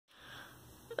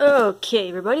Okay,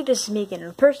 everybody, this is Megan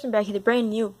in person, back with a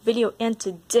brand new video, and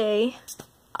today,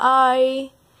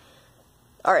 Alright,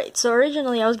 so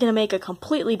originally I was gonna make a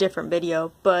completely different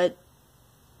video, but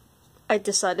I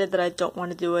decided that I don't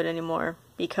want to do it anymore,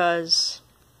 because,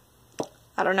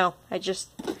 I don't know, I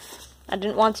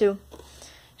didn't want to.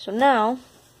 So now,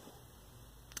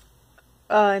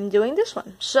 I'm doing this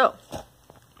one. So,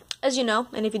 as you know,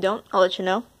 and if you don't, I'll let you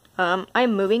know,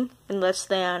 I'm moving in less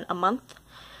than a month.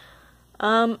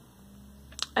 I'm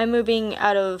moving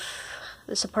out of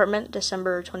this apartment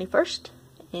December 21st,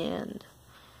 and,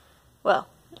 well,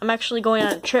 I'm actually going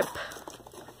on a trip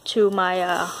to my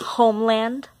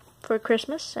homeland for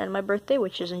Christmas and my birthday,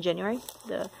 which is in January,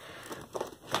 the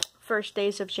first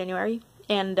days of January,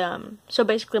 and so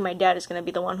basically my dad is going to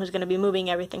be the one who's going to be moving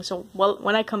everything, so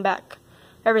when I come back,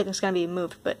 everything's going to be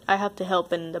moved, but I have to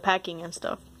help in the packing and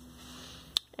stuff.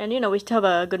 And, you know, we still have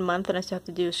a good month, and I still have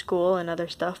to do school and other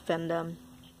stuff, and,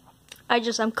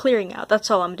 I'm clearing out. That's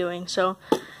all I'm doing. So,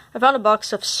 I found a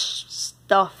box of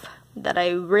stuff that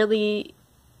I would really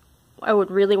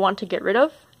want to get rid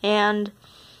of, and,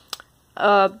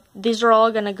 these are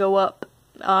all gonna go up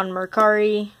on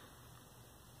Mercari.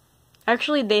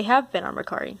 Actually, they have been on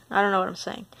Mercari. I don't know what I'm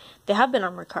saying. They have been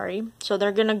on Mercari, so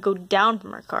they're gonna go down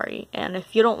from Mercari, and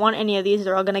if you don't want any of these,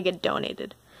 they're all gonna get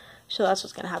donated. So that's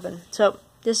what's gonna happen. So,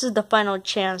 this is the final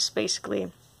chance,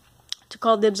 basically, to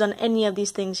call dibs on any of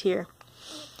these things here.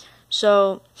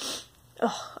 So,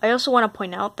 I also want to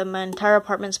point out that my entire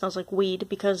apartment smells like weed,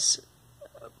 because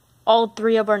all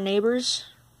three of our neighbors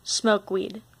smoke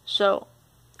weed. So,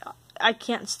 I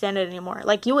can't stand it anymore.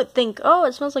 Like, you would think, oh,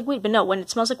 it smells like weed, but no, when it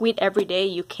smells like weed every day,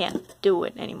 you can't do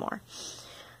it anymore.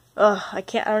 I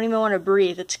don't even want to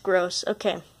breathe, it's gross.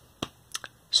 Okay,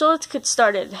 so let's get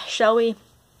started, shall we?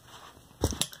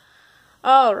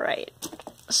 Alright,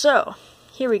 so,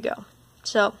 here we go.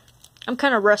 So, I'm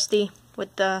kind of rusty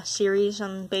with the series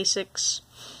on basics.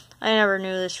 I never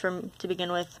knew this to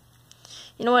begin with.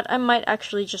 You know what, I might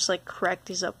actually just, like, crack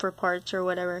these up for parts or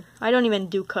whatever. I don't even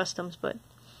do customs, but it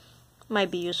might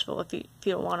be useful if you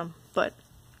don't want them. But,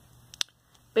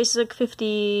 basic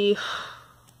 54?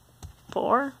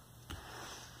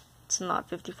 It's not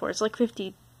 54, it's like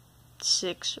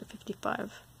 56 or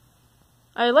 55.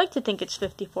 I like to think it's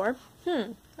 54.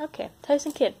 Okay.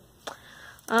 Tyson Kidd.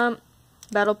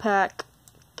 Battle Pack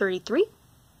 33.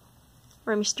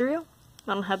 Rey Mysterio.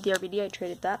 I don't have the RVD, I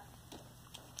traded that.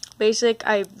 Basic,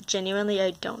 I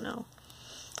don't know.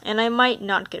 And I might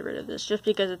not get rid of this, just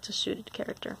because it's a suited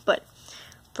character. But,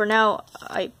 for now,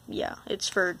 it's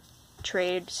for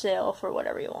trade, sale, for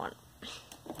whatever you want.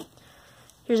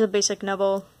 Here's a basic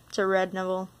Neville. It's a red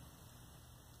Neville.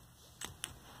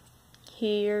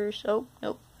 Oh,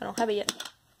 nope, I don't have it yet.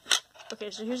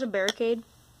 Okay, so here's a Barricade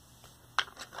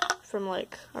from,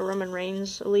 like, a Roman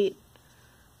Reigns Elite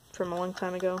from a long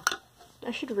time ago. I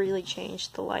should really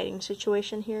change the lighting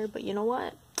situation here, but you know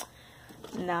what?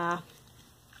 Nah.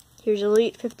 Here's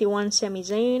Elite 51 Sami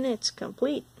Zayn. It's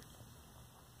complete.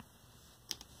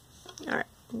 Alright,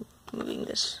 moving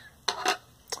this.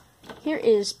 Here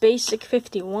is Basic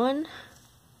 51.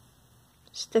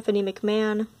 Stephanie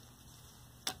McMahon.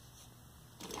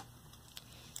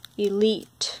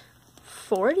 Elite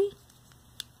 40?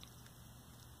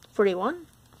 41?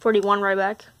 41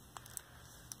 Ryback.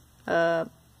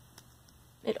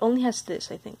 It only has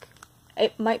this, I think.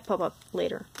 It might pop up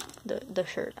later, the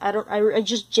shirt. I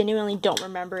just genuinely don't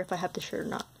remember if I have the shirt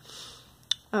or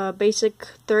not. Basic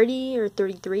 30 or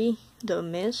 33, The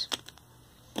Miz.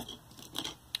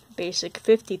 Basic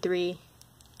 53,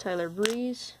 Tyler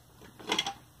Breeze.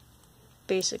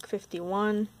 Basic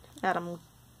 51, Adam,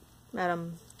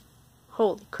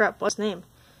 holy crap, what's his name?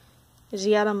 Is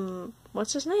he Adam,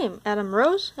 what's his name? Adam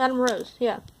Rose? Adam Rose,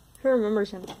 yeah. Who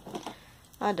remembers him?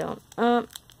 I don't.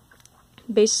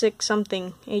 Basic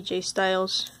something, AJ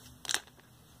Styles.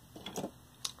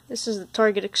 This is the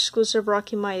Target exclusive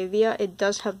Rocky Maivia. It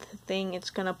does have the thing, it's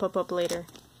gonna pop up later.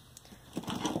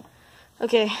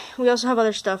 Okay, we also have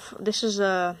other stuff. This is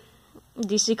a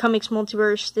DC Comics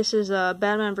Multiverse. This is a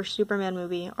Batman vs Superman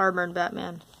movie, Armored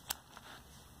Batman.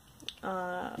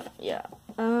 Yeah.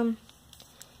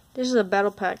 This is a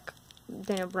Battle Pack,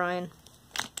 Daniel Bryan.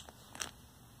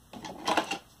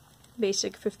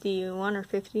 Basic 51 or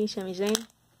 50, Sami Zayn.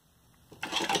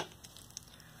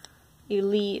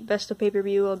 Elite Best of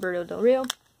Pay-Per-View, Alberto Del Rio.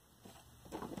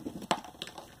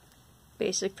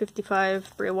 Basic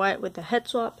 55, Bray Wyatt with the head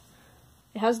swap.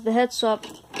 It has the head swap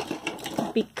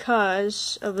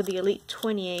because of the Elite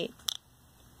 28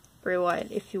 Bray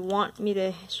Wyatt. If you want me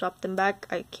to swap them back,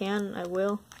 I can, I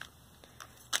will.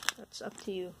 That's up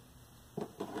to you.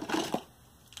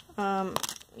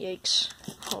 Yikes.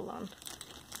 Hold on.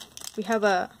 We have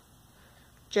a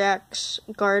Jax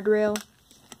guardrail.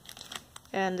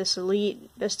 And this Elite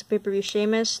Best of Pay-Per-View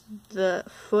Sheamus, the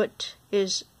foot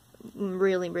is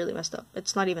really, really messed up.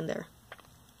 It's not even there.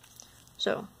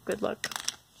 So, good luck.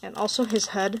 And also his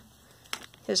head.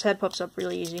 His head pops up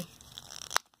really easy.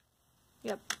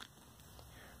 Yep.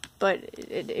 But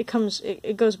it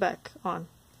goes back on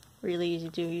really easy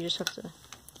too. You just have to,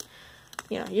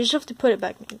 you just have to put it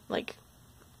back, like,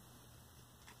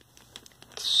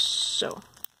 so.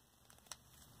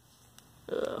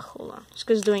 Hold on. Just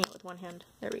because doing it with one hand.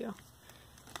 There we go.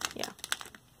 Yeah.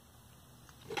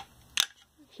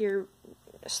 Here,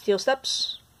 steel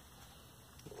steps.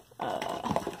 Here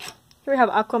we have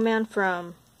Aquaman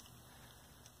from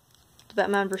the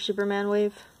Batman vs Superman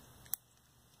wave.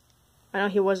 I know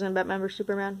he wasn't in Batman vs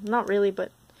Superman. Not really,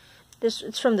 but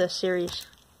it's from this series.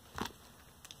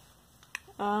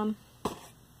 We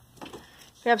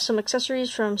have some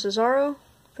accessories from Cesaro,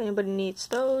 if anybody needs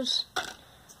those.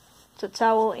 It's a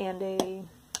towel and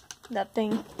that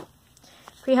thing.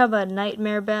 We have a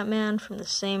Nightmare Batman from the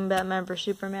same Batman vs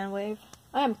Superman wave.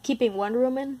 I am keeping Wonder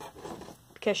Woman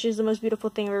because she's the most beautiful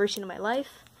thing I've ever seen in my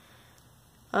life.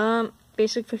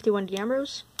 Basic 51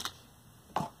 D'Ambrose.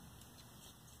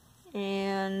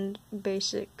 And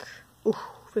basic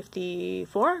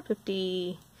 54?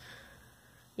 50.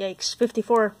 Yikes,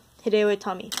 54 Hideo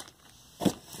Itami.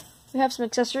 We have some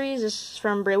accessories. This is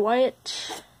from Bray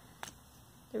Wyatt.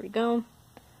 There we go.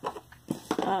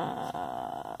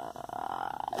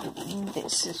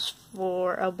 This is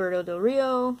for Alberto Del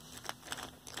Rio.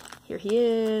 Here he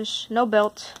is. No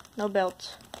belt. No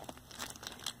belt.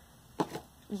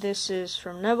 This is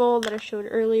from Neville that I showed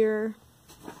earlier.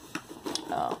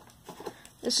 Oh.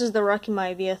 This is the Rocky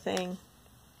Maivia thing.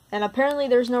 And apparently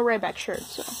there's no Ryback shirt,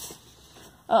 so.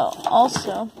 Oh,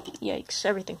 also, yikes,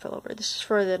 everything fell over. This is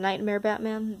for the Nightmare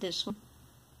Batman, this one.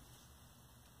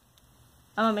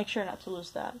 I'm gonna make sure not to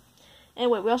lose that.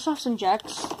 Anyway, we also have some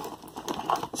Jax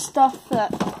stuff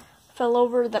that fell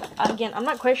over that, again, I'm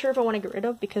not quite sure if I want to get rid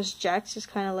of because Jax is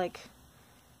kind of like,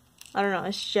 I don't know,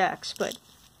 it's Jax, but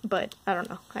I don't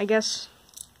know. I guess,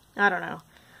 I don't know.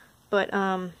 But,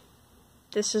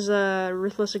 this is a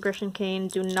Ruthless Aggression Kane.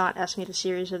 Do not ask me the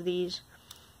series of these.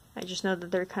 I just know that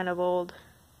they're kind of old.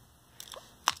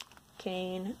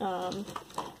 Kane.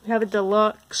 We have a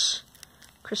Deluxe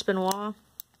Chris Benoit.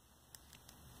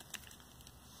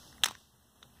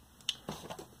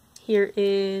 Here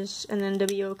is an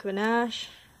NWO Kevin Nash.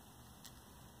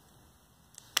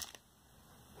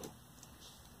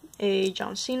 A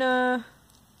John Cena.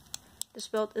 This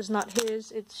belt is not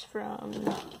his. It's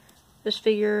from this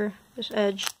figure, this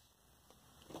Edge.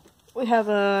 We have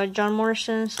a John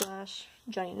Morrison /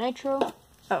 Johnny Nitro.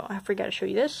 Oh, I forgot to show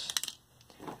you this.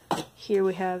 Here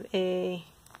we have a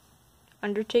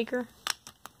Undertaker.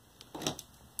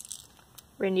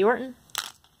 Randy Orton.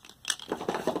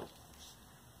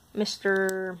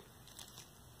 Mr.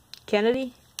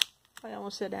 Kennedy. I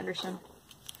almost said Anderson.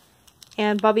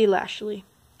 And Bobby Lashley.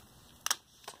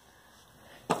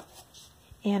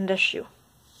 And a shoe.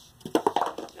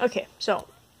 Okay, so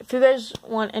if you guys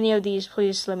want any of these,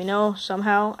 please let me know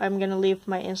somehow. I'm going to leave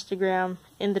my Instagram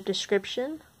in the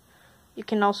description. You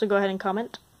can also go ahead and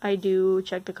comment. I do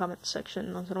check the comment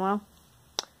section once in a while.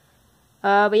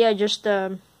 But yeah, just,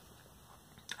 I'm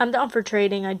down for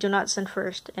trading. I do not send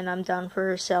first, and I'm down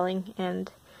for selling.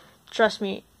 And trust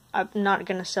me, I'm not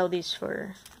going to sell these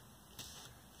for,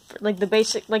 like, the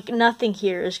basic, like, nothing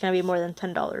here is going to be more than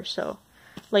 $10. So,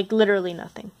 like, literally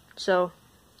nothing. So,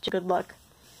 good luck.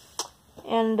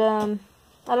 And,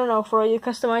 I don't know, for all you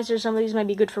customizers, some of these might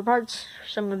be good for parts,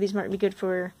 some of these might be good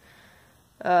for,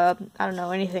 I don't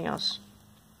know, anything else.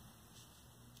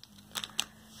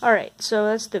 Alright, so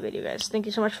that's the video, guys. Thank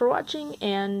you so much for watching,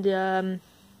 and,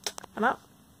 I'm out.